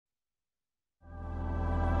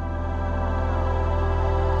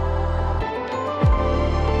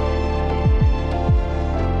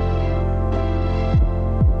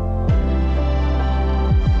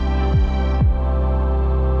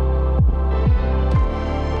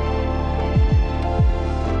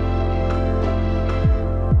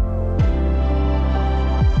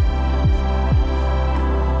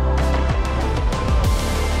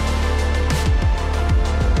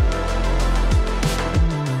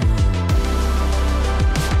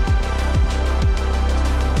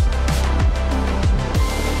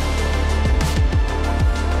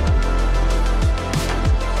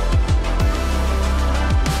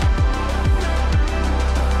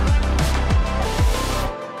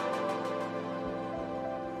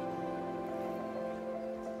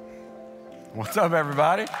What's up,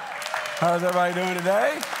 everybody? How's everybody doing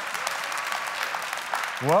today?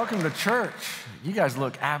 Welcome to church. You guys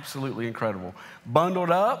look absolutely incredible.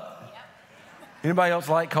 Bundled up. Anybody else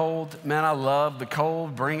like cold? Man, I love the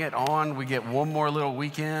cold. Bring it on. We get one more little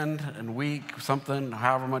weekend and week, something,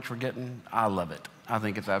 however much we're getting. I love it. I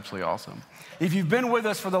think it's absolutely awesome. If you've been with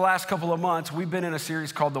us for the last couple of months, we've been in a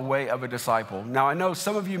series called The Way of a Disciple. Now, I know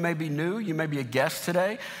some of you may be new. You may be a guest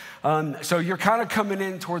today. So you're kind of coming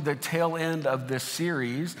in toward the tail end of this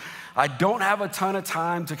series. I don't have a ton of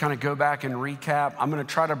time to kind of go back and recap. I'm going to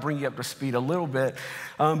try to bring you up to speed a little bit.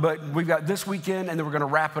 But we've got this weekend, and then we're going to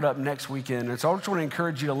wrap it up next weekend. And so I just want to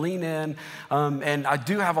encourage you to lean in. And I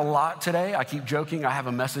do have a lot today. I keep joking. I have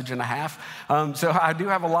a message and a half. So I do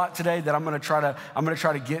have a lot today that I'm going to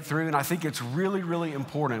try to get through. And I think it's really, really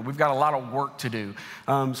important. We've got a lot of work to do.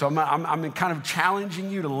 So I'm kind of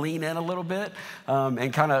challenging you to lean in a little bit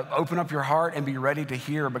and kind of open up your heart and be ready to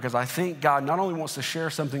hear, because I think God not only wants to share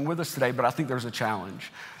something with us today, but I think there's a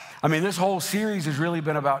challenge. I mean, this whole series has really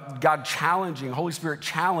been about God challenging, Holy Spirit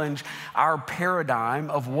challenge our paradigm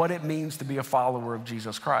of what it means to be a follower of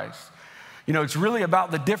Jesus Christ. You know, it's really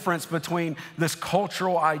about the difference between this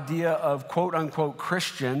cultural idea of quote unquote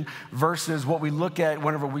Christian versus what we look at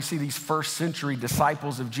whenever we see these first century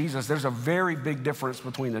disciples of Jesus. There's a very big difference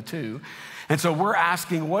between the two. And so we're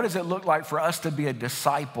asking, what does it look like for us to be a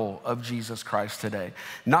disciple of Jesus Christ today?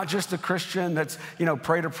 Not just a Christian that's,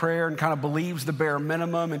 pray to prayer and kind of believes the bare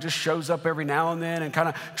minimum and just shows up every now and then and kind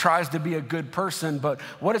of tries to be a good person, but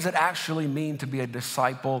what does it actually mean to be a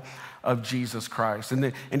disciple of Jesus Christ?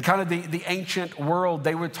 And in kind of the ancient world,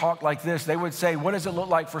 they would talk like this. They would say, what does it look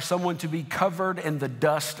like for someone to be covered in the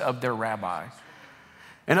dust of their rabbi?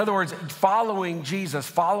 In other words, following Jesus,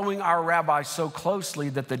 following our rabbi so closely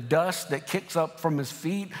that the dust that kicks up from his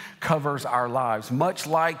feet covers our lives, much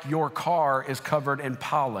like your car is covered in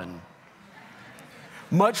pollen.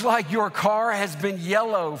 Much like your car has been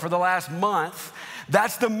yellow for the last month,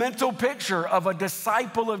 that's the mental picture of a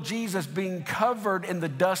disciple of Jesus being covered in the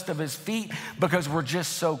dust of his feet because we're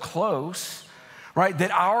just so close, right,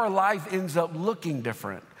 that our life ends up looking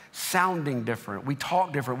different, sounding different. We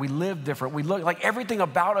talk different. We live different. We look like everything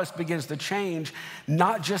about us begins to change,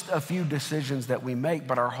 not just a few decisions that we make,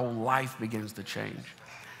 but our whole life begins to change.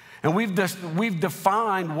 And we've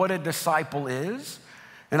defined what a disciple is.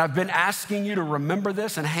 And I've been asking you to remember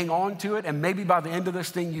this and hang on to it. And maybe by the end of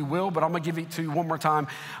this thing you will, but I'm going to give it to you one more time.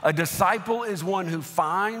 A disciple is one who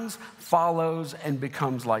finds, follows, and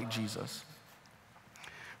becomes like Jesus.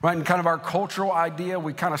 Right? And kind of our cultural idea,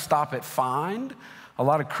 we kind of stop at find. A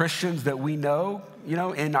lot of Christians that we know,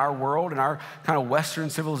 in our world, in our kind of Western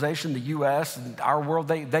civilization, the U.S., and our world,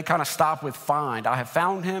 they kind of stop with find. I have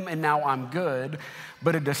found him and now I'm good.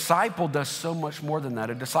 But a disciple does so much more than that.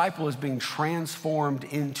 A disciple is being transformed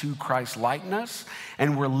into Christ's likeness,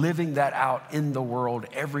 and we're living that out in the world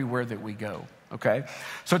everywhere that we go. Okay?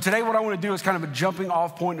 So today what I want to do is kind of a jumping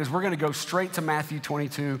off point is we're going to go straight to Matthew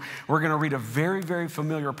 22. We're going to read a very, very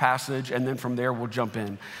familiar passage, and then from there we'll jump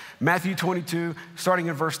in. Matthew 22, starting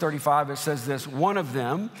in verse 35, it says this: one of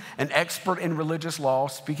them, an expert in religious law,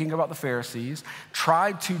 speaking about the Pharisees,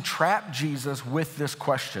 tried to trap Jesus with this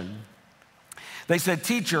question. They said,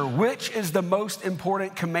 "Teacher, which is the most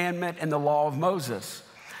important commandment in the law of Moses?"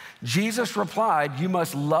 Jesus replied, "You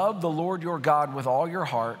must love the Lord your God with all your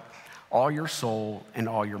heart, all your soul, and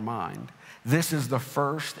all your mind. This is the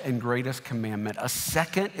first and greatest commandment. A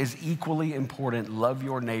second is equally important: love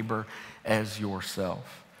your neighbor as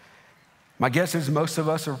yourself." My guess is most of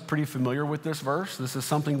us are pretty familiar with this verse. This is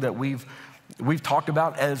something that we've talked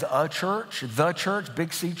about as a church, the church,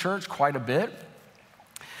 Big C Church, quite a bit.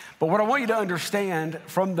 But what I want you to understand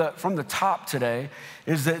from the top today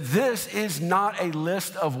is that this is not a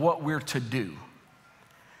list of what we're to do.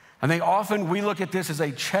 I think often we look at this as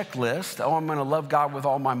a checklist. Oh, I'm going to love God with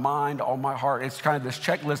all my mind, all my heart. It's kind of this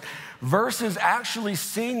checklist versus actually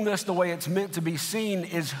seeing this the way it's meant to be seen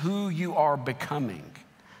is who you are becoming.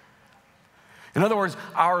 In other words,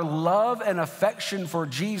 our love and affection for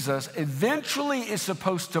Jesus eventually is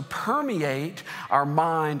supposed to permeate our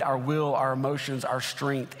mind, our will, our emotions, our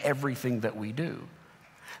strength, everything that we do.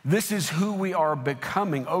 This is who we are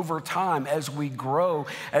becoming over time as we grow,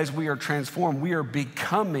 as we are transformed. We are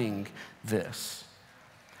becoming this.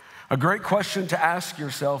 A great question to ask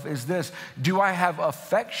yourself is this: do I have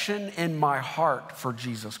affection in my heart for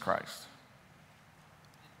Jesus Christ?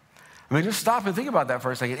 I mean, just stop and think about that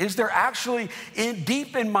for a second. Is there actually,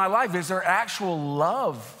 deep in my life, is there actual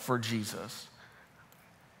love for Jesus?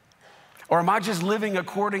 Or am I just living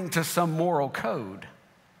according to some moral code?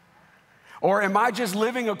 Or am I just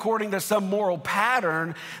living according to some moral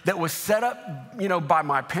pattern that was set up, by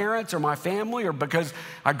my parents or my family, or because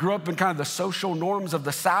I grew up in kind of the social norms of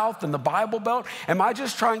the South and the Bible Belt? Am I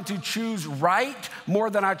just trying to choose right more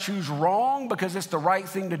than I choose wrong because it's the right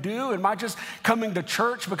thing to do? Am I just coming to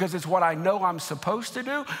church because it's what I know I'm supposed to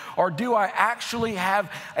do? Or do I actually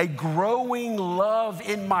have a growing love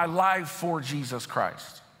in my life for Jesus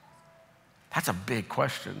Christ? That's a big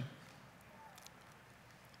question.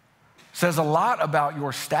 Says a lot about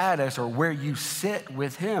your status or where you sit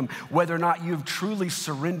with him, whether or not you've truly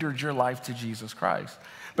surrendered your life to Jesus Christ.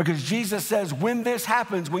 Because Jesus says when this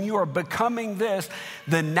happens, when you are becoming this,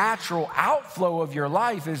 the natural outflow of your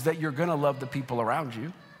life is that you're gonna love the people around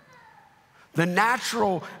you. The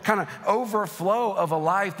natural kind of overflow of a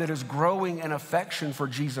life that is growing in affection for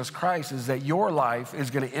Jesus Christ is that your life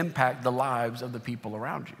is gonna impact the lives of the people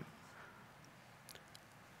around you.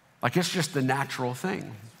 Like it's just the natural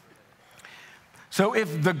thing. So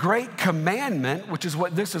if the great commandment, which is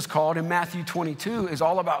what this is called in Matthew 22, is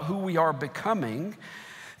all about who we are becoming,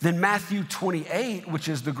 then Matthew 28, which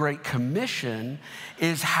is the Great Commission,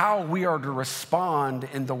 is how we are to respond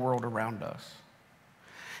in the world around us.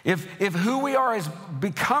 If who we are as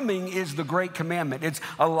becoming is the great commandment, it's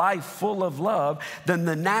a life full of love, then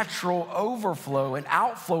the natural overflow and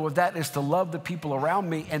outflow of that is to love the people around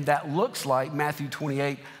me, and that looks like Matthew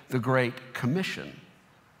 28, the Great Commission.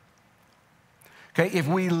 Okay, if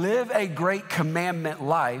we live a great commandment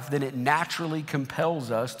life, then it naturally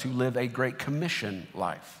compels us to live a great commission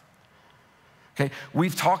life. Okay,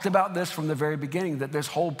 we've talked about this from the very beginning, that this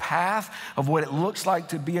whole path of what it looks like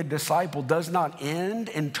to be a disciple does not end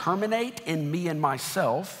and terminate in me and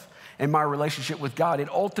myself and my relationship with God. It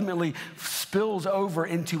ultimately spills over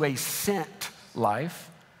into a sent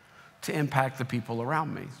life to impact the people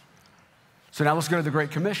around me. So now let's go to the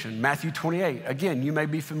Great Commission, Matthew 28. Again, you may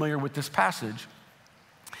be familiar with this passage.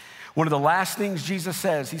 One of the last things Jesus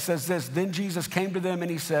says, he says this, then Jesus came to them and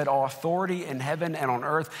he said, all authority in heaven and on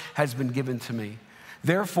earth has been given to me.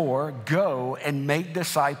 Therefore, go and make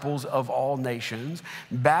disciples of all nations,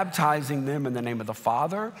 baptizing them in the name of the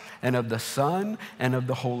Father and of the Son and of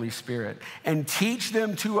the Holy Spirit, and teach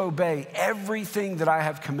them to obey everything that I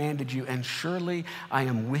have commanded you, and surely I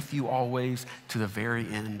am with you always to the very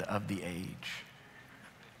end of the age.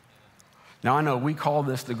 Now I know we call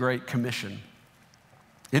this the Great Commission.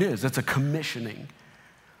 It is, it's a commissioning.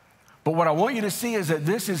 But what I want you to see is that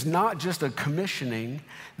this is not just a commissioning,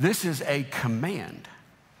 this is a command.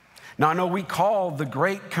 Now I know we call the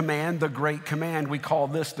Great Command, we call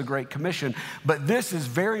this the Great Commission, but this is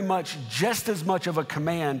very much, just as much of a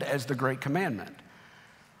command as the Great Commandment.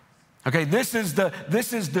 Okay, this is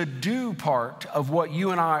the do part of what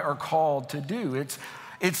you and I are called to do.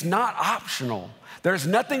 It's not optional. There's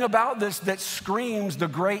nothing about this that screams the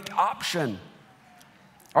great option,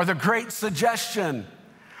 or the great suggestion,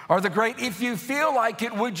 or the great, if you feel like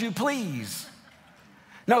it, would you please?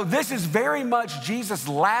 No, this is very much Jesus'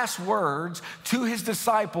 last words to his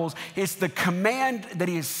disciples. It's the command that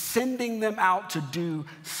he is sending them out to do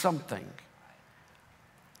something.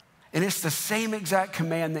 And it's the same exact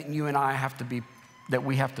command that you and I that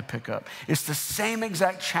we have to pick up. It's the same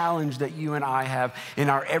exact challenge that you and I have in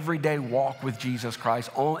our everyday walk with Jesus Christ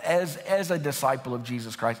as a disciple of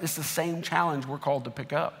Jesus Christ. It's the same challenge we're called to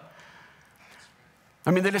pick up.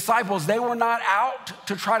 I mean, the disciples, they were not out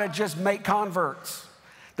to try to just make converts.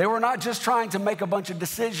 They were not just trying to make a bunch of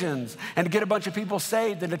decisions and to get a bunch of people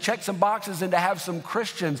saved and to check some boxes and to have some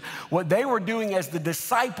Christians. What they were doing as the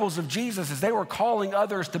disciples of Jesus is they were calling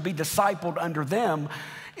others to be discipled under them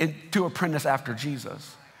to apprentice after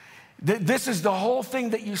Jesus. This is the whole thing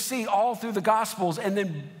that you see all through the Gospels and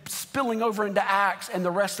then spilling over into Acts and the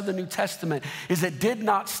rest of the New Testament is it did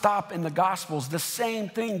not stop in the Gospels. The same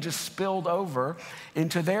thing just spilled over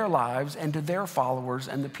into their lives and to their followers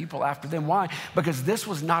and the people after them. Why? Because this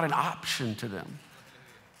was not an option to them.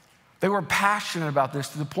 They were passionate about this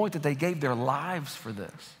to the point that they gave their lives for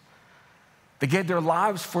this. They gave their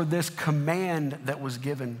lives for this command that was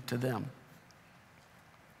given to them.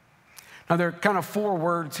 Now, there are kind of 4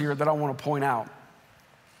 words here that I want to point out.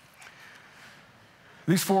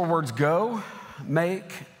 These 4 words: go,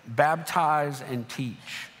 make, baptize, and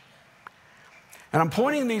teach. And I'm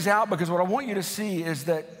pointing these out because what I want you to see is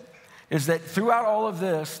that throughout all of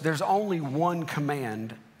this, there's only one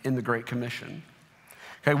command in the Great Commission.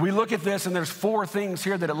 Okay, we look at this and there's 4 things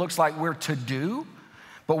here that it looks like we're to do.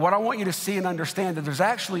 But what I want you to see and understand that there's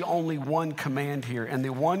actually only one command here, and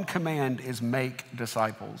the one command is make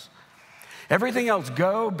disciples. Everything else,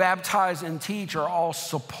 go, baptize, and teach, are all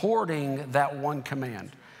supporting that one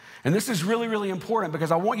command. And this is really, really important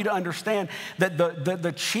because I want you to understand that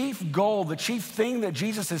the chief goal, the chief thing that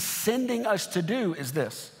Jesus is sending us to do is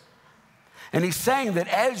this. And he's saying that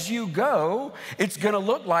as you go, it's going to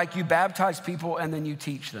look like you baptize people and then you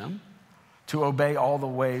teach them to obey all the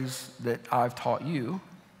ways that I've taught you.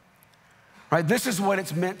 Right? This is what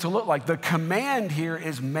it's meant to look like. The command here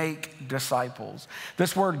is make disciples.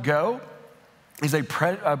 This word go is a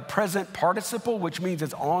present participle, which means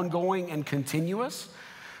it's ongoing and continuous.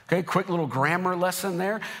 Okay, quick little grammar lesson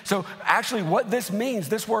there. So actually what this means,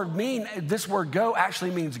 this word go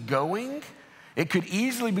actually means going. It could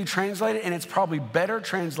easily be translated, and it's probably better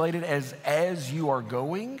translated as you are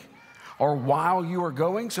going or while you are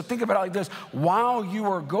going. So think about it like this. While you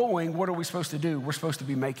are going, what are we supposed to do? We're supposed to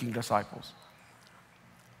be making disciples.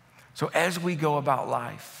 So as we go about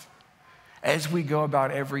life, as we go about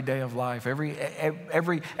every day of life,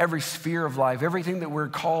 every sphere of life, everything that we're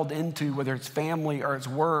called into, whether it's family or it's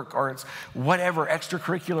work or it's whatever,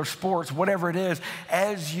 extracurricular sports, whatever it is,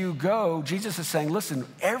 as you go, Jesus is saying, listen,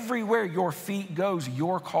 everywhere your feet goes,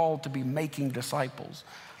 you're called to be making disciples.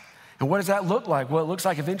 And what does that look like? Well, it looks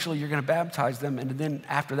like eventually you're going to baptize them, and then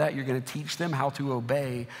after that, you're going to teach them how to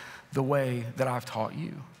obey the way that I've taught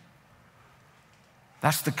you.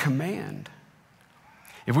 That's the command.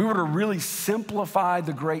 If we were to really simplify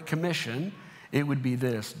the Great Commission, it would be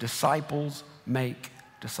this: disciples make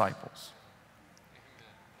disciples.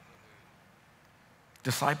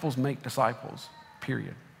 Disciples make disciples,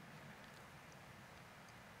 period.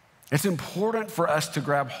 It's important for us to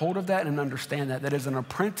grab hold of that and understand that as an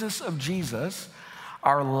apprentice of Jesus,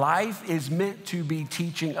 our life is meant to be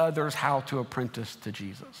teaching others how to apprentice to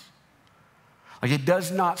Jesus. Like, it does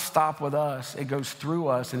not stop with us. It goes through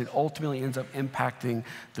us, and it ultimately ends up impacting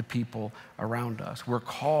the people around us. We're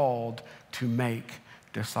called to make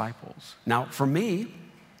disciples. Now, for me,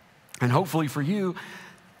 and hopefully for you,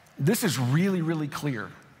 this is really, really clear.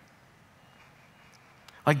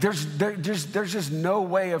 Like, there's just no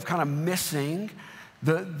way of kind of missing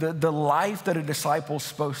the life that a disciple's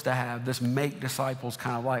supposed to have, this make disciples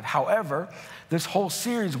kind of life. However, this whole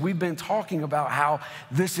series, we've been talking about how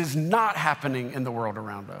this is not happening in the world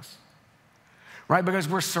around us, right? Because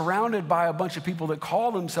we're surrounded by a bunch of people that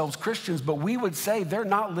call themselves Christians, but we would say they're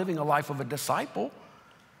not living a life of a disciple,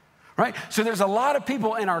 right? So there's a lot of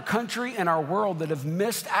people in our country and our world that have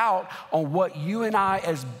missed out on what you and I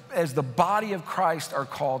as the body of Christ are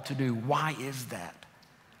called to do. Why is that?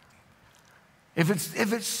 If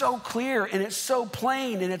it's so clear and it's so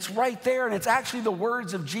plain and it's right there and it's actually the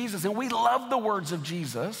words of Jesus, and we love the words of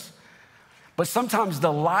Jesus, but sometimes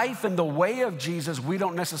the life and the way of Jesus we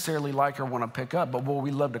don't necessarily like or want to pick up, but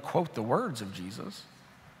we love to quote the words of Jesus.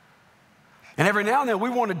 And every now and then we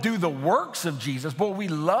want to do the works of Jesus, but we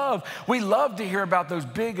love to hear about those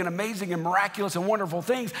big and amazing and miraculous and wonderful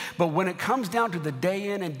things, but when it comes down to the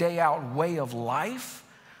day in and day out way of life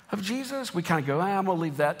of Jesus, we kind of go, I'm going to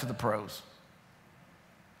leave that to the pros.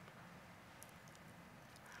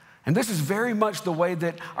 And this is very much the way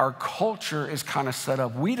that our culture is kind of set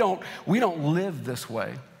up. We don't live this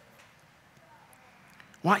way.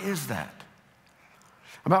 Why is that?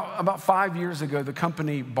 About 5 years ago, the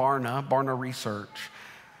company Barna Research,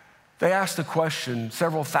 they asked a question,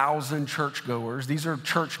 several thousand churchgoers. These are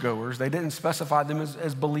churchgoers. They didn't specify them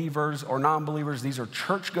as believers or non-believers. These are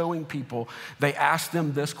church-going people. They asked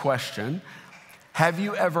them this question: have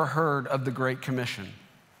you ever heard of the Great Commission?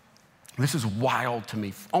 This is wild to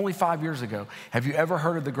me. Only 5 years ago, have you ever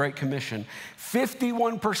heard of the Great Commission?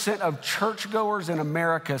 51% of churchgoers in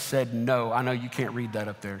America said no. I know you can't read that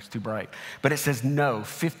up there, it's too bright. But it says no,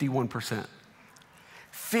 51%.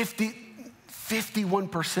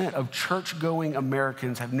 51% of church-going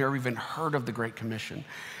Americans have never even heard of the Great Commission.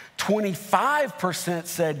 25%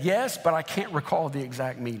 said yes, but I can't recall the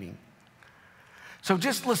exact meaning. So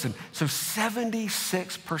just listen, so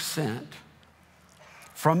 76%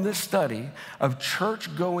 from this study of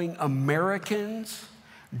church-going Americans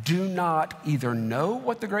do not either know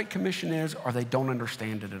what the Great Commission is or they don't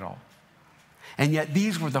understand it at all. And yet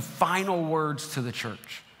these were the final words to the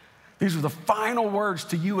church. These were the final words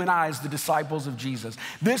to you and I as the disciples of Jesus.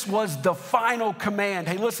 This was the final command.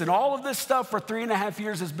 Hey, listen, all of this stuff for 3.5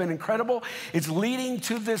 years has been incredible. It's leading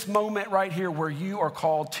to this moment right here where you are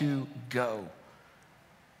called to go.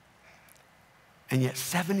 And yet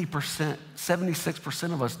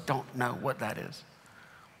 76% of us don't know what that is.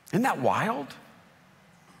 Isn't that wild?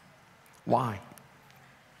 Why?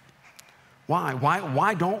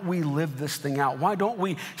 Why don't we live this thing out? Why don't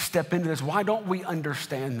we step into this? Why don't we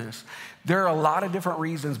understand this? There are a lot of different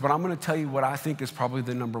reasons, but I'm going to tell you what I think is probably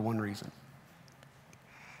the number one reason.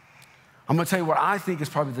 I'm gonna tell you what I think is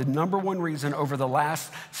probably the number one reason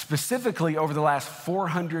specifically over the last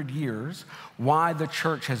 400 years, why the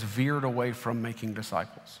church has veered away from making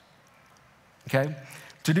disciples, okay?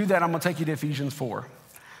 To do that, I'm gonna take you to Ephesians 4.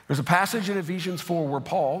 There's a passage in Ephesians 4 where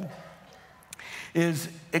Paul is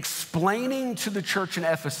explaining to the church in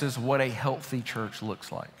Ephesus what a healthy church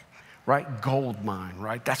looks like, right? Gold mine,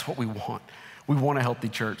 right? That's what we want. We want a healthy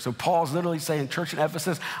church. So Paul's literally saying, church in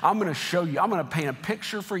Ephesus, I'm gonna show you, I'm gonna paint a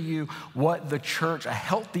picture for you what the church, a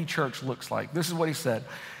healthy church looks like. This is what he said.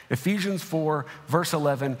 Ephesians 4, verse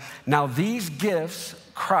 11, now these gifts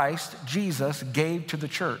Christ, Jesus, gave to the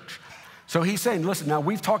church. So he's saying, listen, now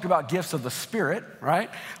we've talked about gifts of the Spirit, right?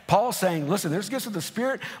 Paul's saying, listen, there's gifts of the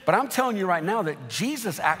Spirit, but I'm telling you right now that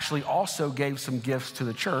Jesus actually also gave some gifts to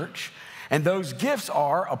the church. And those gifts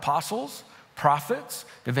are apostles, prophets,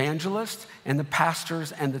 evangelists, and the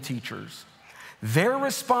pastors and the teachers. Their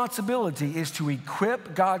responsibility is to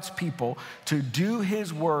equip God's people to do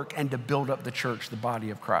his work and to build up the church, the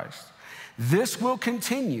body of Christ. This will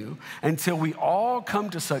continue until we all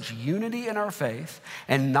come to such unity in our faith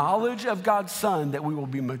and knowledge of God's Son that we will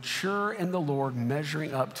be mature in the Lord,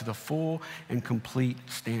 measuring up to the full and complete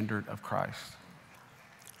standard of Christ.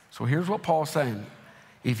 So here's what Paul's saying.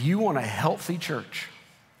 If you want a healthy church,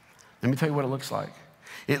 let me tell you what it looks like.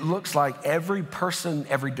 It looks like every person,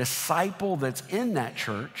 every disciple that's in that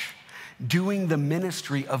church doing the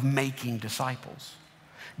ministry of making disciples.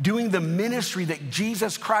 Doing the ministry that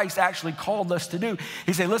Jesus Christ actually called us to do.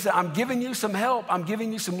 He said, listen, I'm giving you some help. I'm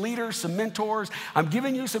giving you some leaders, some mentors. I'm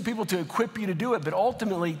giving you some people to equip you to do it. But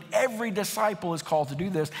ultimately, every disciple is called to do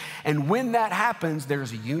this. And when that happens,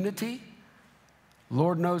 there's unity.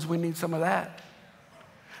 Lord knows we need some of that.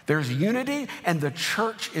 There's unity and the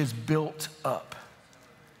church is built up.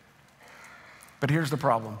 But here's the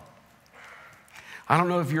problem. I don't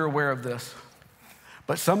know if you're aware of this,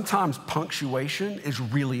 but sometimes punctuation is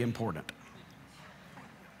really important.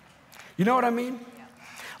 You know what I mean?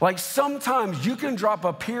 Like sometimes you can drop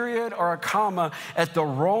a period or a comma at the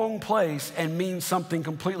wrong place and mean something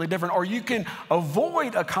completely different. Or you can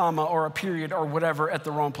avoid a comma or a period or whatever at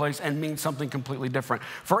the wrong place and mean something completely different.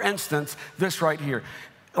 For instance, this right here.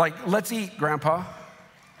 Like, let's eat, Grandpa.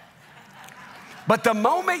 But the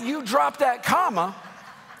moment you drop that comma,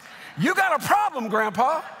 you got a problem,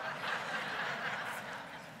 Grandpa.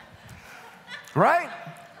 Right?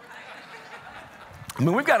 I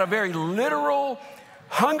mean, we've got a very literal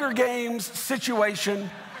Hunger Games situation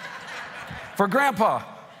for Grandpa.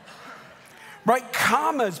 Right?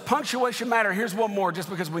 Commas, punctuation matter. Here's one more, just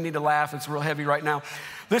because we need to laugh. It's real heavy right now.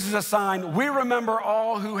 This is a sign. We remember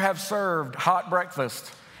all who have served hot breakfast.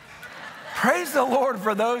 Praise the Lord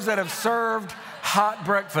for those that have served hot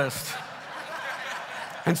breakfast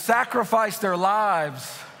and sacrificed their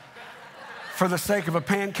lives for the sake of a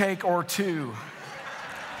pancake or two.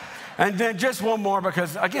 And then just one more,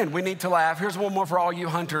 because again, we need to laugh. Here's one more for all you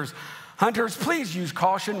hunters. Hunters, please use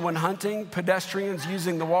caution when hunting pedestrians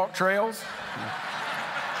using the walk trails.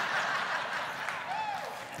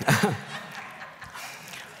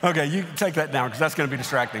 Okay, you take that down because that's going to be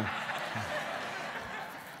distracting.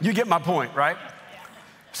 You get my point, right?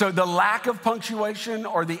 So the lack of punctuation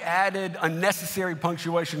or the added unnecessary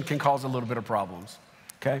punctuation can cause a little bit of problems,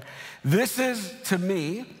 okay? This is, to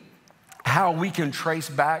me, how we can trace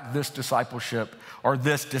back this discipleship or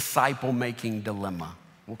this disciple-making dilemma.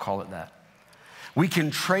 We'll call it that. We can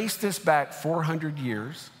trace this back 400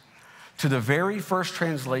 years to the very first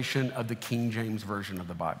translation of the King James Version of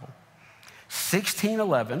the Bible.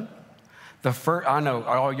 1611, I know,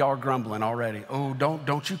 all y'all are grumbling already. Oh,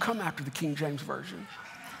 don't you come after the King James Version.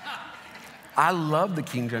 I love the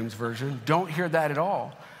King James Version. Don't hear that at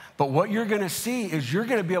all. But what you're gonna see is you're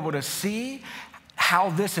gonna be able to see how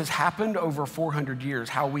this has happened over 400 years,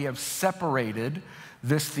 how we have separated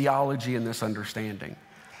this theology and this understanding.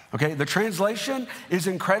 Okay, the translation is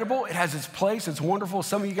incredible. It has its place, it's wonderful.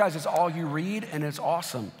 Some of you guys, it's all you read and it's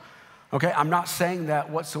awesome. Okay, I'm not saying that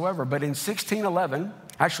whatsoever, but in 1611,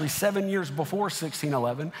 actually 7 years before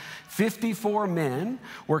 1611, 54 men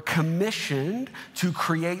were commissioned to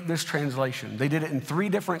create this translation. They did it in 3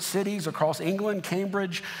 different cities across England,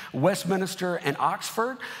 Cambridge, Westminster, and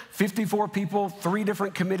Oxford. 54 people, 3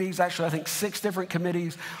 different committees, actually I think 6 different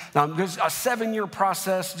committees. There's a 7-year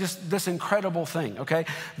process, just this incredible thing, okay?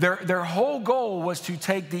 Their whole goal was to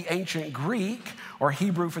take the ancient Greek, or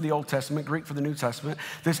Hebrew for the Old Testament, Greek for the New Testament,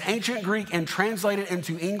 this ancient Greek, and translate it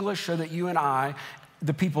into English so that you and I,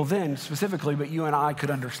 the people then specifically, but you and I could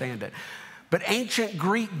understand it. But ancient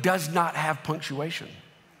Greek does not have punctuation.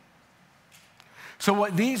 So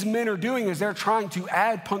what these men are doing is they're trying to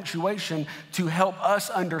add punctuation to help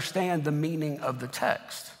us understand the meaning of the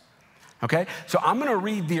text. Okay, so I'm going to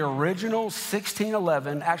read the original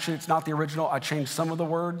 1611. Actually, it's not the original. I changed some of the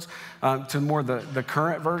words to more the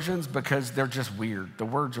current versions because they're just weird. The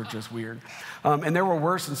words are just weird. And there were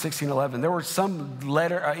worse in 1611. There were some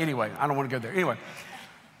letter. Anyway, I don't want to go there. Anyway,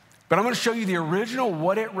 but I'm going to show you the original,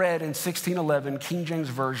 what it read in 1611, King James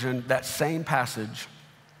Version, that same passage.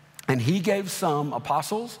 And he gave some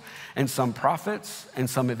apostles and some prophets and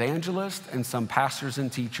some evangelists and some pastors and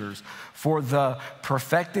teachers for the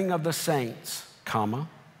perfecting of the saints, comma,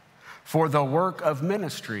 for the work of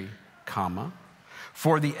ministry, comma,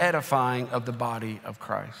 for the edifying of the body of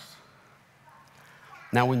Christ.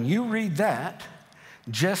 Now, when you read that,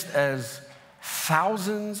 just as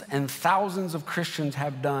thousands and thousands of Christians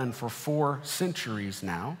have done for 4 centuries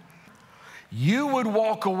now, you would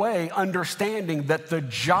walk away understanding that the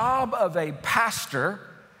job of a pastor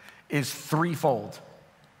is threefold,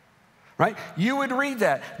 right? You would read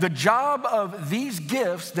that. The job of these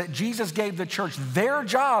gifts that Jesus gave the church, their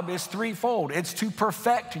job is threefold. It's to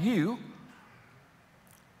perfect you.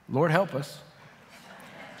 Lord help us.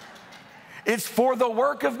 It's for the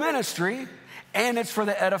work of ministry, and it's for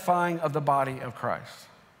the edifying of the body of Christ.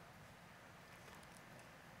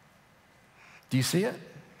 Do you see it?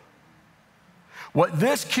 What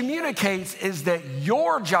this communicates is that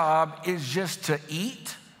your job is just to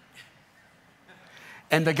eat,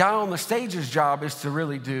 and the guy on the stage's job is to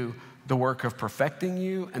really do the work of perfecting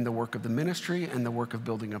you and the work of the ministry and the work of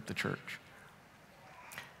building up the church.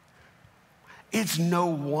 It's no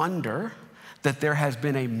wonder that there has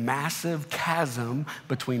been a massive chasm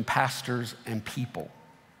between pastors and people.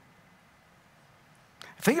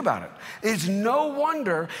 Think about it. It's no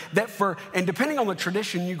wonder that and depending on the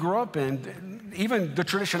tradition you grew up in, even the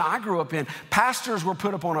tradition I grew up in, pastors were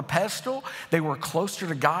put up on a pedestal. They were closer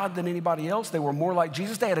to God than anybody else. They were more like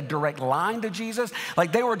Jesus. They had a direct line to Jesus.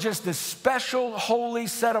 Like they were just this special, holy,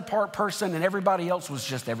 set-apart person, and everybody else was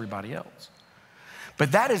just everybody else.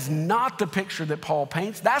 But that is not the picture that Paul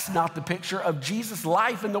paints. That's not the picture of Jesus'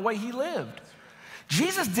 life and the way he lived.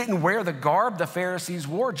 Jesus didn't wear the garb the Pharisees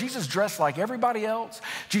wore. Jesus dressed like everybody else.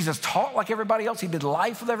 Jesus taught like everybody else. He did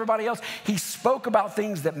life with everybody else. He spoke about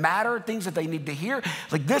things that matter, things that they need to hear.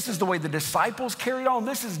 Like this is the way the disciples carried on.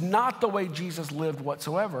 This is not the way Jesus lived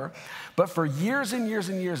whatsoever. But for years and years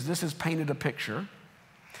and years, this has painted a picture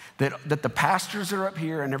that the pastors are up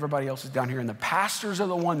here and everybody else is down here. And the pastors are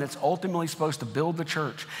the one that's ultimately supposed to build the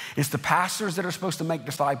church. It's the pastors that are supposed to make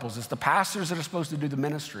disciples. It's the pastors that are supposed to do the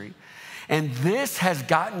ministry. And this has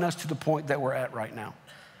gotten us to the point that we're at right now.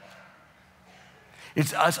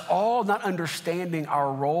 It's us all not understanding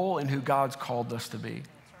our role and who God's called us to be. That's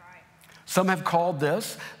right. Some have called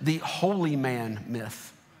this the holy man myth.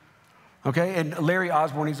 Okay, and Larry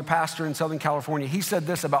Osborne, he's a pastor in Southern California. He said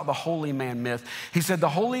this about the holy man myth. He said the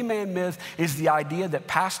holy man myth is the idea that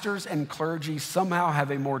pastors and clergy somehow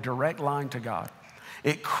have a more direct line to God.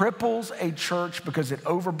 It cripples a church because it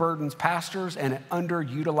overburdens pastors and it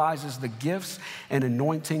underutilizes the gifts and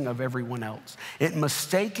anointing of everyone else. It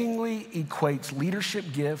mistakenly equates leadership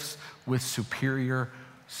gifts with superior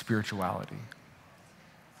spirituality.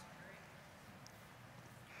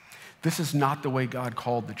 This is not the way God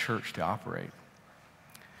called the church to operate.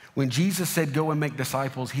 When Jesus said, go and make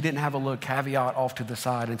disciples, he didn't have a little caveat off to the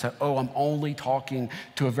side and say, oh, I'm only talking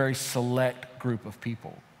to a very select group of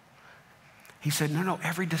people. He said, no,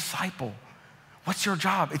 every disciple. What's your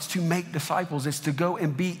job? It's to make disciples. It's to go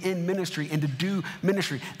and be in ministry and to do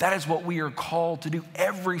ministry. That is what we are called to do.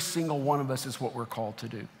 Every single one of us is what we're called to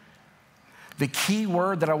do. The key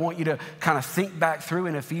word that I want you to kind of think back through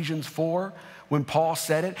in Ephesians 4, when Paul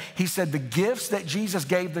said it, he said the gifts that Jesus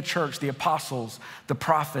gave the church, the apostles, the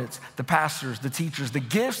prophets, the pastors, the teachers, the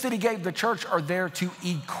gifts that he gave the church are there to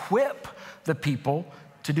equip the people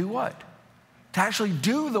to do what? To actually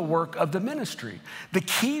do the work of the ministry. The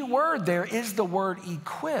key word there is the word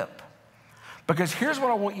equip. Because here's what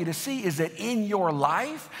I want you to see is that in your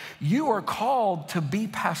life, you are called to be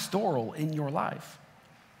pastoral in your life.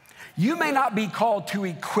 You may not be called to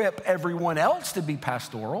equip everyone else to be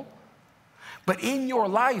pastoral, but in your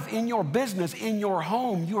life, in your business, in your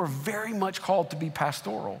home, you are very much called to be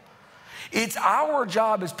pastoral. It's our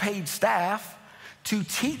job as paid staff to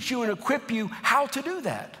teach you and equip you how to do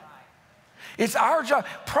that. It's our job.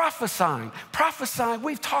 Prophesying,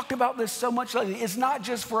 we've talked about this so much lately. It's not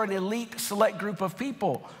just for an elite select group of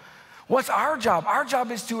people. What's our job? Our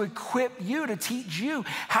job is to equip you, to teach you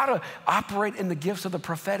how to operate in the gifts of the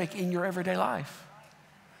prophetic in your everyday life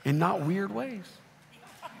in not weird ways.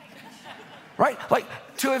 right? Like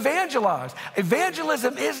to evangelize.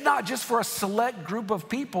 Evangelism is not just for a select group of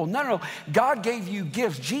people. No. God gave you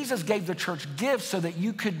gifts. Jesus gave the church gifts so that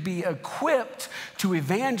you could be equipped to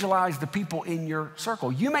evangelize the people in your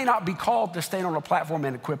circle. You may not be called to stand on a platform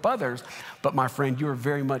and equip others, but my friend, you are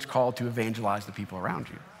very much called to evangelize the people around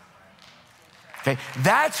you. Okay,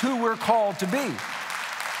 that's who we're called to be.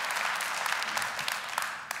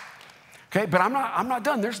 Okay, but I'm not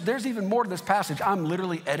done. There's even more to this passage. I'm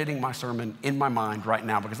literally editing my sermon in my mind right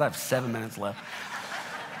now because I have 7 minutes left.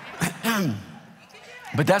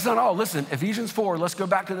 But that's not all. Listen, Ephesians 4, let's go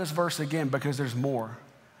back to this verse again because there's more.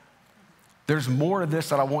 There's more to this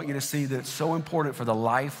that I want you to see that's so important for the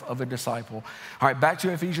life of a disciple. All right, back to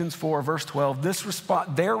Ephesians 4, verse 12.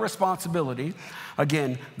 Their responsibility,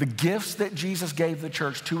 again, the gifts that Jesus gave the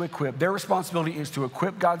church to equip, their responsibility is to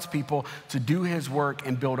equip God's people to do his work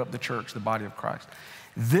and build up the church, the body of Christ.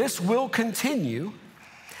 This will continue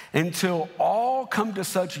until all come to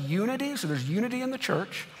such unity, so there's unity in the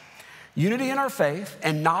church, unity in our faith,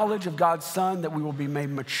 and knowledge of God's Son, that we will be made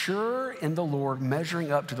mature in the Lord,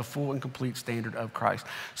 measuring up to the full and complete standard of Christ.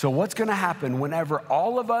 So what's going to happen whenever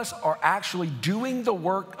all of us are actually doing the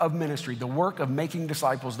work of ministry, the work of making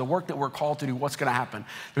disciples, the work that we're called to do, what's going to happen?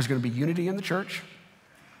 There's going to be unity in the church.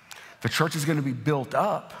 The church is going to be built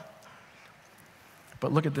up.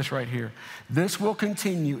 But look at this right here. This will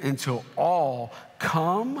continue until all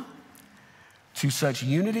come to such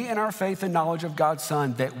unity in our faith and knowledge of God's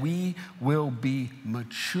Son that we will be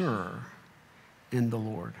mature in the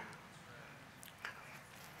Lord.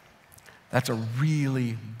 That's a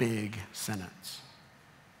really big sentence.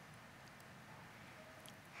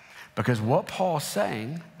 Because what Paul's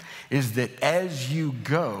saying is that as you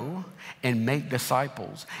go and make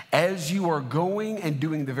disciples, as you are going and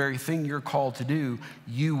doing the very thing you're called to do,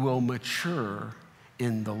 you will mature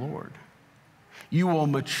in the Lord. You will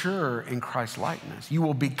mature in Christ's likeness. You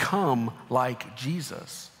will become like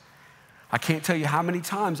Jesus. I can't tell you how many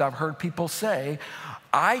times I've heard people say,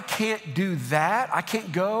 I can't do that. I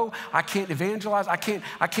can't go. I can't evangelize. I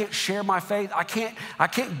can't share my faith. I can't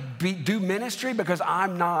do ministry because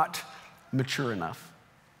I'm not mature enough.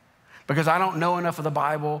 Because I don't know enough of the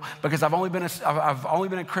Bible, because I've only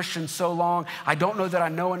been a Christian so long, I don't know that I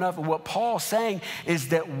know enough. And what Paul's saying is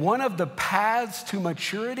that one of the paths to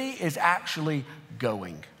maturity is actually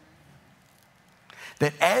going.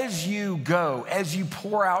 That as you go, as you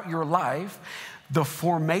pour out your life, the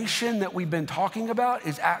formation that we've been talking about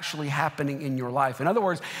is actually happening in your life. In other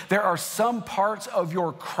words, there are some parts of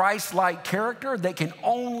your Christ-like character that can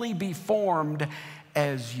only be formed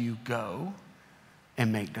as you go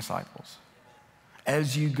and make disciples,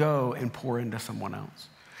 as you go and pour into someone else,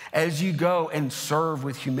 as you go and serve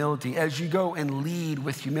with humility, as you go and lead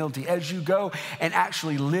with humility, as you go and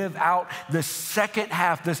actually live out the second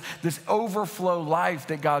half, this overflow life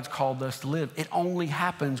that God's called us to live. It only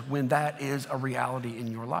happens when that is a reality in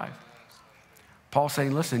your life. Paul's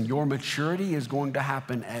saying, listen, your maturity is going to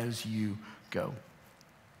happen as you go.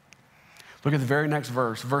 Look at the very next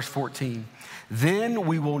verse, verse 14. Then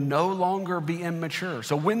we will no longer be immature.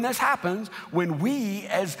 So when this happens, when we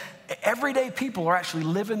as everyday people are actually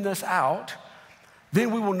living this out, then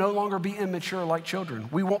we will no longer be immature like children.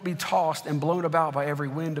 We won't be tossed and blown about by every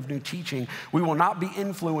wind of new teaching. We will not be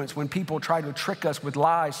influenced when people try to trick us with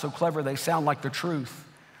lies so clever they sound like the truth.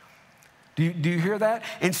 Do you hear that?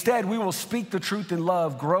 Instead, we will speak the truth in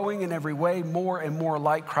love, growing in every way more and more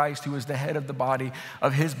like Christ, who is the head of the body,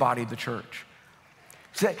 of his body, the church.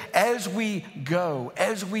 So as we go,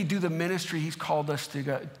 as we do the ministry he's called us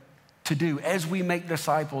to do, as we make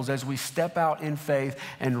disciples, as we step out in faith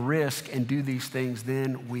and risk and do these things,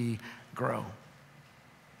 then we grow.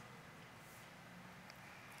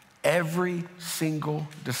 Every single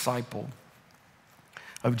disciple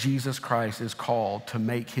of Jesus Christ is called to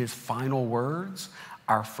make his final words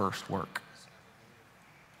our first work.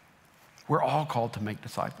 We're all called to make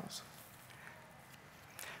disciples.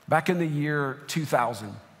 Back in the year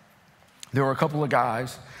 2000, there were a couple of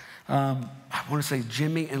guys, I want to say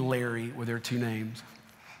Jimmy and Larry were their two names.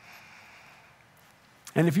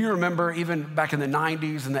 And if you remember, even back in the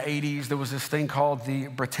 90s and the 80s, there was this thing called the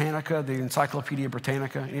Britannica, the Encyclopedia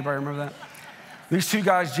Britannica. Anybody remember that? These two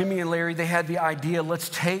guys, Jimmy and Larry, they had the idea, let's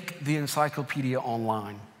take the encyclopedia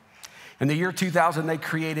online. In the year 2000, they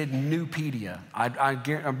created 𝐒𝐄𝐄𝐒.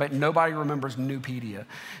 I bet nobody remembers 𝐒𝐄𝐄𝐒.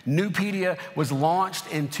 𝐒𝐄𝐄𝐒 was launched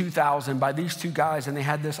in 2000 by these two guys, and they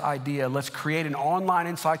had this idea: let's create an online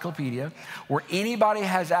encyclopedia where anybody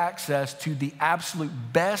has access to the absolute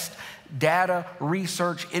best data,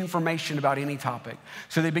 research, information about any topic.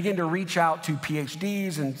 So they begin to reach out to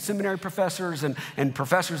PhDs and seminary professors and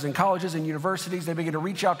professors in colleges and universities. They begin to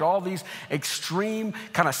reach out to all these extreme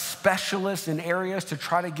kind of specialists in areas to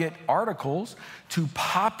try to get articles to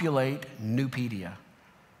populate 𝐒𝐄𝐄𝐒.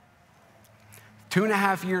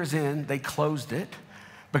 2.5 years in, they closed it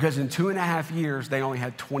because in 2.5 years, they only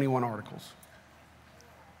had 21 articles.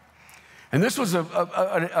 And this was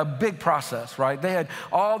a big process, right? They had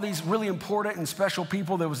all these really important and special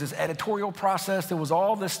people. There was this editorial process. There was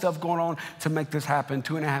all this stuff going on to make this happen.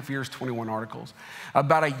 2.5 years, 21 articles.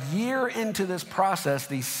 About a year into this process,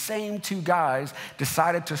 these same two guys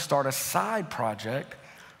decided to start a side project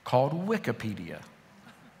called Wikipedia.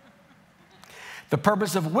 The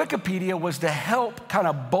purpose of Wikipedia was to help kind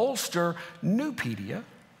of bolster 𝐒𝐄𝐄𝐒.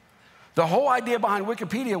 The whole idea behind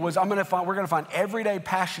Wikipedia was we're going to find everyday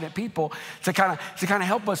passionate people to kind of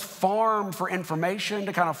help us farm for information,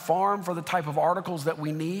 to kind of farm for the type of articles that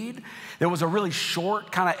we need. There was a really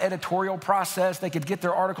short kind of editorial process. They could get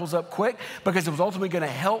their articles up quick because it was ultimately going to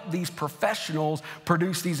help these professionals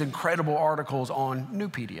produce these incredible articles on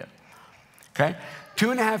𝐒𝐄𝐄𝐒. Okay?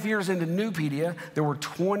 2.5 years into 𝐒𝐄𝐄𝐒, there were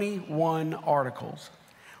 21 articles.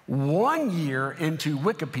 1 year into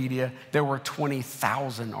Wikipedia, there were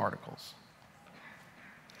 20,000 articles.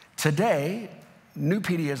 Today,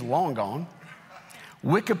 𝐒𝐄𝐄𝐒 is long gone.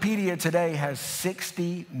 Wikipedia today has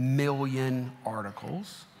 60 million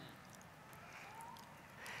articles.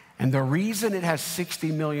 And the reason it has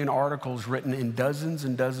 60 million articles written in dozens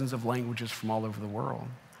and dozens of languages from all over the world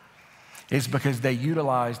is because they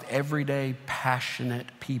utilized everyday passionate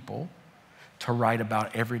people to write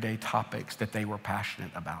about everyday topics that they were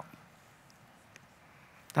passionate about.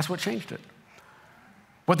 That's what changed it.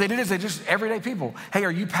 What they did is they just, everyday people, hey,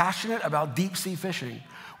 are you passionate about deep sea fishing?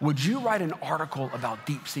 Would you write an article about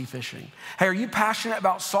deep sea fishing? Hey, are you passionate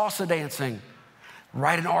about salsa dancing?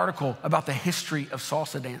 Write an article about the history of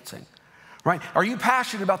salsa dancing. Right? Are you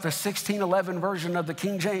passionate about the 1611 version of the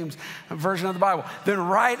King James version of the Bible? Then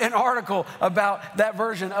write an article about that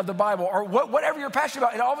version of the Bible, or whatever you're passionate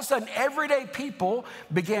about. And all of a sudden, everyday people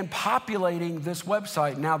began populating this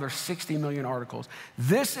website. Now there's 60 million articles.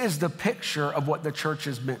 This is the picture of what the church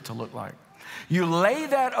is meant to look like. You lay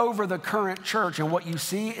that over the current church, and what you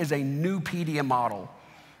see is a 𝐒𝐄𝐄𝐒 model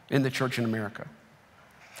in the church in America,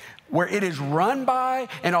 where it is run by,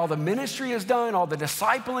 and all the ministry is done, all the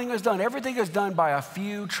discipling is done, everything is done by a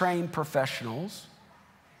few trained professionals,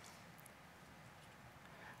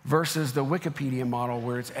 versus the Wikipedia model,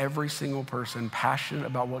 where it's every single person passionate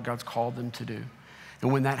about what God's called them to do.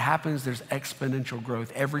 And when that happens, there's exponential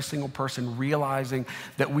growth. Every single person realizing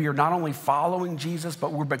that we are not only following Jesus,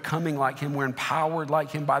 but we're becoming like him. We're empowered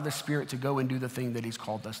like him by the Spirit to go and do the thing that he's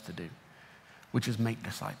called us to do, which is make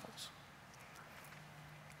disciples.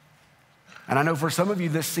 And I know for some of you,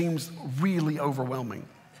 this seems really overwhelming.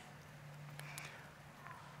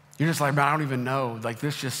 You're just like, man, I don't even know. Like,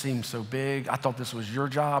 this just seems so big. I thought this was your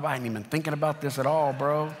job. I ain't even thinking about this at all,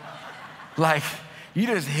 bro. Like, you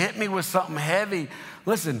just hit me with something heavy.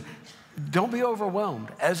 Listen, don't be overwhelmed.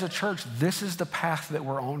 As a church, this is the path that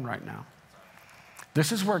we're on right now.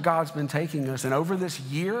 This is where God's been taking us. And over this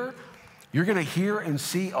year, you're going to hear and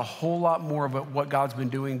see a whole lot more of what God's been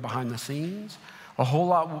doing behind the scenes. A whole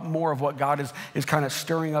lot more of what God is kind of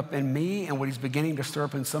stirring up in me and what he's beginning to stir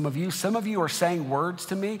up in some of you. Some of you are saying words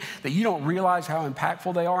to me that you don't realize how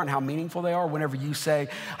impactful they are and how meaningful they are whenever you say,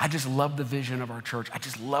 I just love the vision of our church. I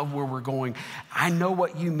just love where we're going. I know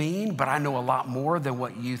what you mean, but I know a lot more than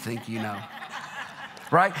what you think you know.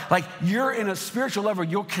 Right? Like, you're in a spiritual level,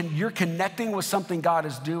 you're connecting with something God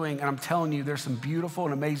is doing, and I'm telling you, there's some beautiful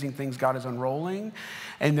and amazing things God is unrolling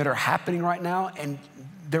and that are happening right now, and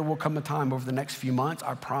there will come a time over the next few months,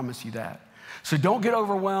 I promise you that. So don't get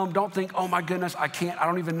overwhelmed. Don't think, oh my goodness, I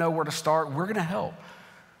don't even know where to start. We're gonna help.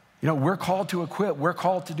 You know, we're called to equip. We're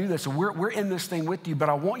called to do this. So we're in this thing with you, but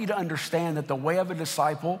I want you to understand that the way of a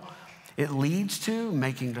disciple, it leads to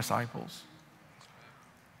making disciples.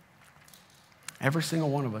 Every single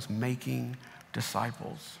one of us making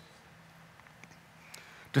disciples.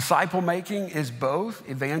 Disciple making is both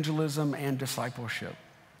evangelism and discipleship,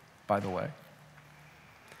 by the way.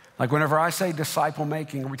 Like, whenever I say disciple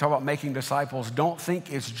making, or we talk about making disciples, don't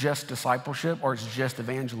think it's just discipleship or it's just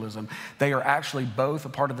evangelism. They are actually both a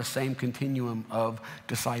part of the same continuum of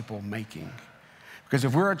disciple making. Because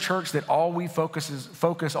if we're a church that all we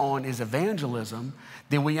focus on is evangelism,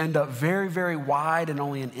 then we end up very, very wide and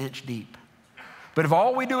only an inch deep. But if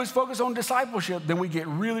all we do is focus on discipleship, then we get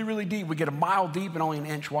really, really deep. We get a mile deep and only an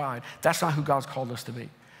inch wide. That's not who God's called us to be.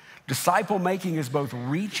 Disciple making is both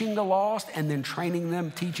reaching the lost and then training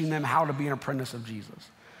them, teaching them how to be an apprentice of Jesus,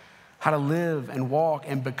 how to live and walk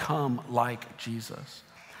and become like Jesus.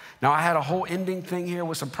 Now, I had a whole ending thing here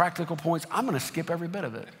with some practical points. I'm going to skip every bit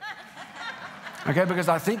of it, okay, because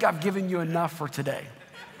I think I've given you enough for today.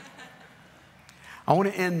 I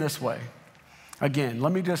want to end this way. Again,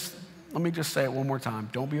 let me just say it one more time.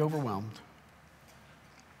 Don't be overwhelmed.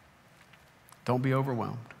 Don't be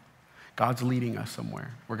overwhelmed. God's leading us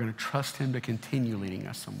somewhere. We're going to trust him to continue leading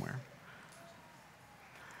us somewhere.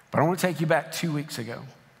 But I want to take you back 2 weeks ago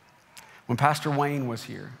when Pastor Wayne was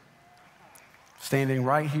here. Standing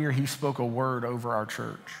right here, he spoke a word over our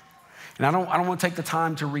church. And I don't want to take the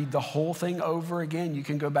time to read the whole thing over again. You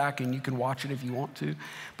can go back and you can watch it if you want to.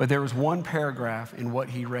 But there was one paragraph in what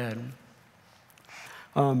he read.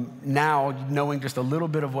 Now, knowing just a little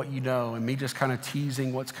bit of what you know and me just kind of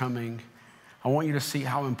teasing what's coming, I want you to see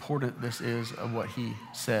how important this is of what he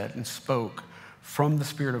said and spoke from the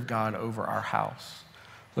Spirit of God over our house.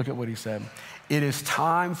 Look at what he said. It is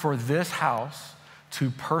time for this house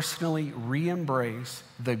to personally re-embrace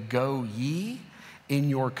the 𝐒𝐄𝐒 in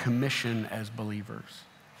your commission as believers.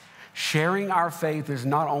 Sharing our faith is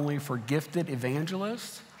not only for gifted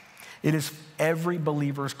evangelists, it is every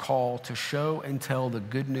believer's call to show and tell the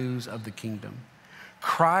good news of the kingdom.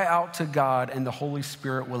 Cry out to God and the Holy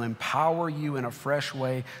Spirit will empower you in a fresh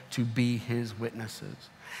way to be his witnesses.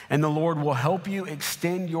 And the Lord will help you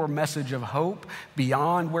extend your message of hope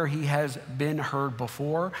beyond where he has been heard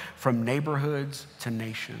before, from neighborhoods to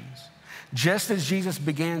nations. Just as Jesus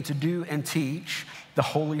began to do and teach, the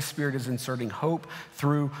Holy Spirit is inserting hope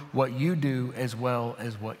through what you do as well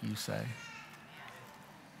as what you say.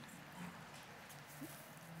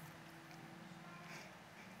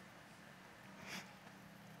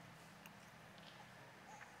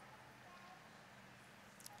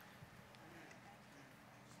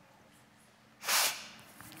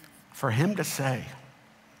 For him to say,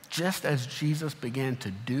 just as Jesus began to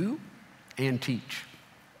do and teach.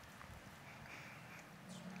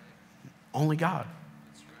 Only God.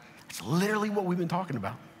 It's literally what we've been talking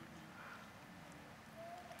about.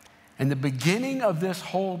 And the beginning of this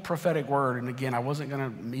whole prophetic word, and again, I wasn't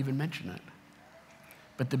going to even mention it,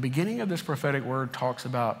 but the beginning of this prophetic word talks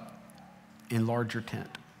about enlarge your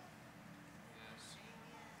tent.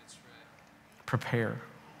 Prepare.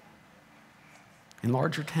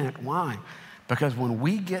 Enlarge your tent. Why? Because when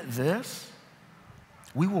we get this,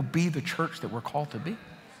 we will be the church that we're called to be.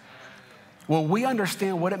 Well, we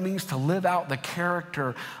understand what it means to live out the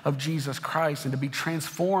character of Jesus Christ and to be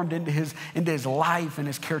transformed into his life and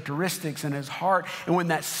his characteristics and his heart. And when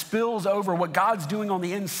that spills over, what God's doing on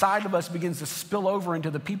the inside of us begins to spill over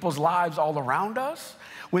into the people's lives all around us.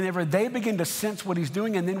 Whenever they begin to sense what he's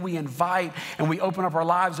doing, and then we invite and we open up our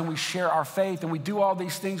lives and we share our faith and we do all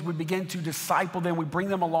these things, we begin to disciple them, we bring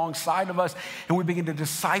them alongside of us and we begin to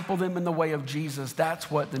disciple them in the way of Jesus. That's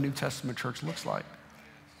what the New Testament church looks like.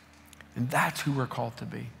 And that's who we're called to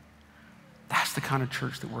be. That's the kind of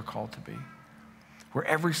church that we're called to be, where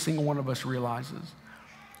every single one of us realizes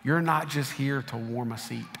you're not just here to warm a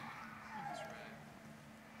seat.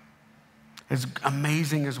 As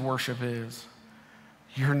amazing as worship is,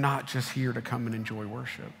 you're not just here to come and enjoy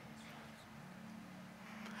worship.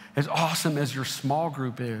 As awesome as your small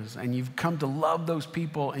group is, and you've come to love those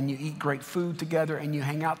people, and you eat great food together, and you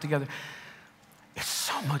hang out together, it's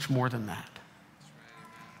so much more than that.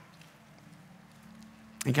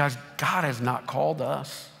 And guys, God has not called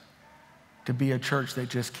us to be a church that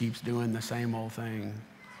just keeps doing the same old thing,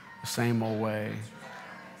 the same old way,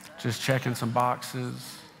 just checking some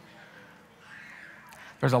boxes.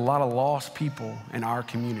 There's a lot of lost people in our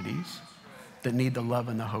communities that need the love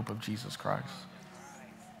and the hope of Jesus Christ.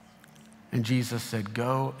 And Jesus said,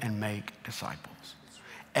 go and make disciples.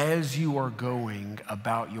 As you are going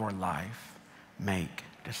about your life, make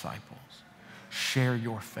disciples. Share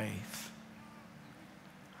your faith.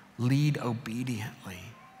 Lead obediently.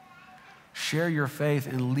 Share your faith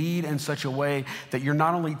and lead in such a way that you're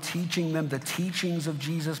not only teaching them the teachings of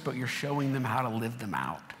Jesus, but you're showing them how to live them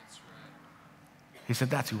out. He said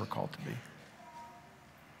that's who we're called to be.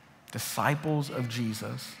 Disciples of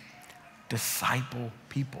Jesus, disciple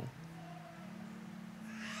people.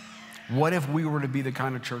 What if we were to be the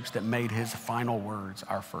kind of church that made his final words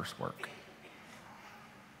our first work?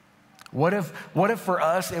 What if for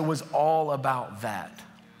us it was all about that?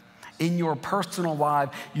 in your personal life,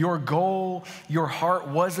 your goal, your heart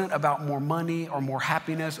wasn't about more money or more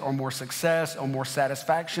happiness or more success or more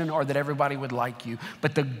satisfaction or that everybody would like you.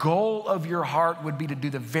 But the goal of your heart would be to do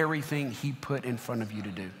the very thing he put in front of you to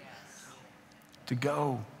do. To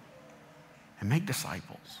go and make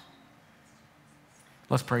disciples.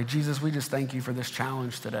 Let's pray. Jesus, we just thank you for this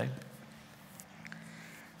challenge today.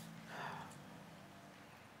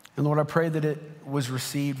 And Lord, I pray that it was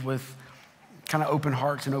received with kind of open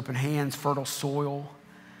hearts and open hands, fertile soil.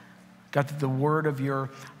 God, that the word of your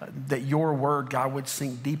word, God, would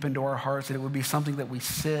sink deep into our hearts, and it would be something that we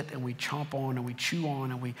sit and we chomp on and we chew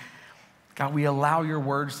on, and God, we allow your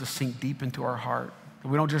words to sink deep into our heart.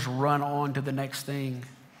 We don't just run on to the next thing.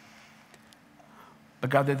 But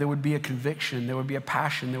God, that there would be a conviction, there would be a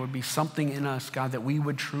passion, there would be something in us, God, that we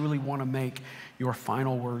would truly want to make your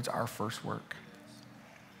final words our first work.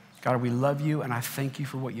 God, we love you, and I thank you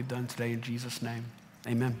for what you've done today in Jesus' name.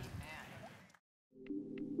 Amen.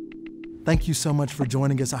 Thank you so much for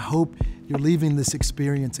joining us. I hope you're leaving this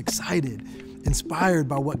experience excited, inspired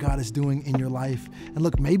by what God is doing in your life. And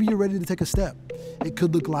look, maybe you're ready to take a step. It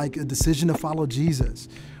could look like a decision to follow Jesus,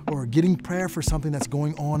 or getting prayer for something that's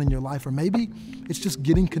going on in your life, or maybe it's just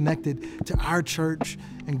getting connected to our church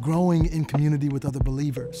and growing in community with other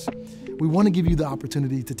believers. We want to give you the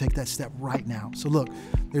opportunity to take that step right now. So look,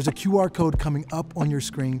 there's a QR code coming up on your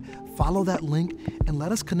screen. Follow that link and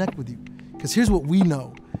let us connect with you. Because here's what we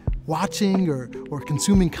know. Watching or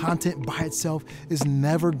consuming content by itself is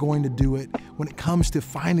never going to do it when it comes to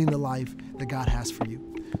finding the life that God has for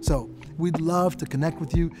you. So we'd love to connect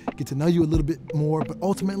with you, get to know you a little bit more, but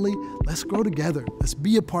ultimately, let's grow together. Let's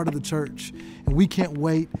be a part of the church. And we can't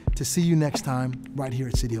wait to see you next time right here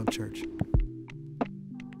at City Hope Church.